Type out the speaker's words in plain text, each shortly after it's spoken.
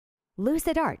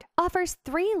LUCID-Art offers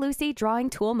 3 Lucy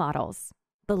drawing tool models: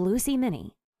 the Lucy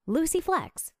Mini, Lucy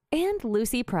Flex, and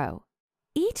Lucy Pro.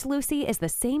 Each Lucy is the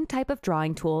same type of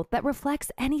drawing tool that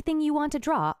reflects anything you want to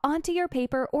draw onto your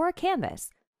paper or canvas,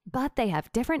 but they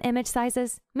have different image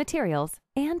sizes, materials,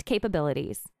 and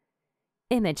capabilities.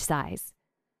 Image size.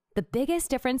 The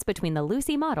biggest difference between the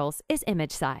Lucy models is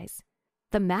image size.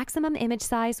 The maximum image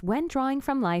size when drawing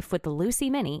from life with the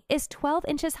Lucy Mini is 12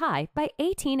 inches high by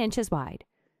 18 inches wide.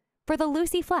 For the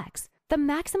Lucy Flex, the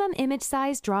maximum image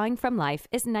size drawing from life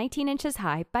is 19 inches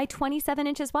high by 27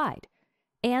 inches wide.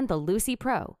 And the Lucy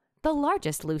Pro, the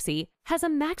largest Lucy, has a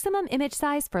maximum image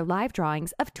size for live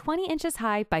drawings of 20 inches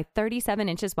high by 37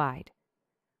 inches wide.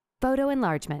 Photo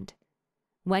Enlargement.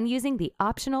 When using the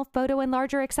optional Photo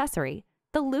Enlarger accessory,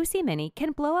 the Lucy Mini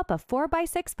can blow up a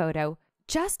 4x6 photo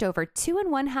just over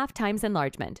 2.5 times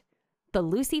enlargement. The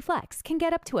Lucy Flex can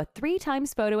get up to a 3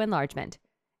 times photo enlargement.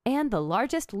 And the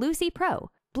largest Lucy Pro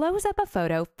blows up a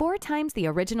photo 4 times the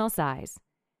original size.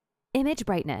 Image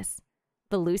brightness.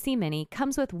 The Lucy Mini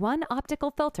comes with 1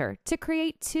 optical filter to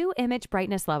create 2 image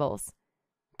brightness levels.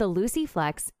 The Lucy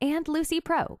Flex and Lucy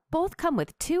Pro both come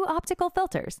with 2 optical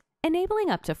filters,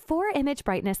 enabling up to 4 image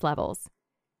brightness levels.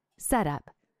 Setup.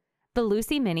 The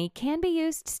Lucy Mini can be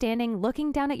used standing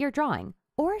looking down at your drawing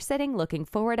or sitting looking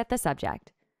forward at the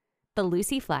subject. The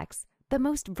Lucy Flex, the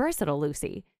most versatile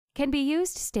Lucy, can be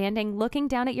used standing looking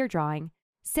down at your drawing,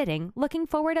 sitting looking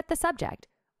forward at the subject,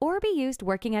 or be used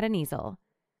working at an easel.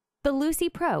 The Lucy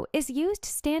Pro is used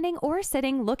standing or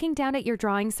sitting looking down at your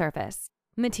drawing surface.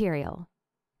 Material.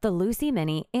 The Lucy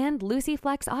Mini and Lucy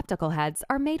Flex optical heads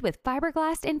are made with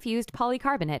fiberglass-infused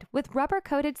polycarbonate with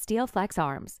rubber-coated steel flex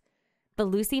arms. The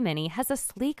Lucy Mini has a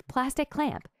sleek plastic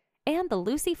clamp, and the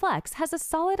Lucy Flex has a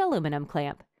solid aluminum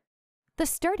clamp. The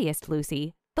sturdiest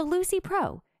Lucy, the Lucy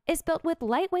Pro, is built with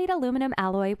lightweight aluminum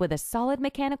alloy with a solid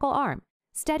mechanical arm,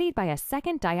 steadied by a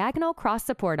second diagonal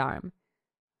cross-support arm.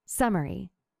 Summary.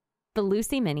 The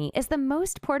Lucy Mini is the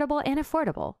most portable and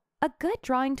affordable, a good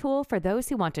drawing tool for those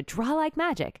who want to draw like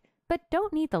magic, but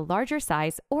don't need the larger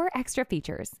size or extra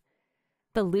features.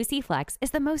 The Lucy Flex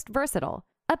is the most versatile,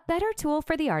 a better tool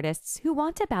for the artists who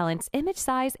want to balance image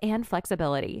size and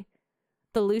flexibility.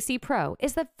 The Lucy Pro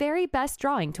is the very best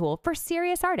drawing tool for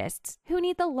serious artists who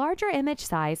need the larger image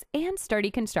size and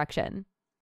sturdy construction.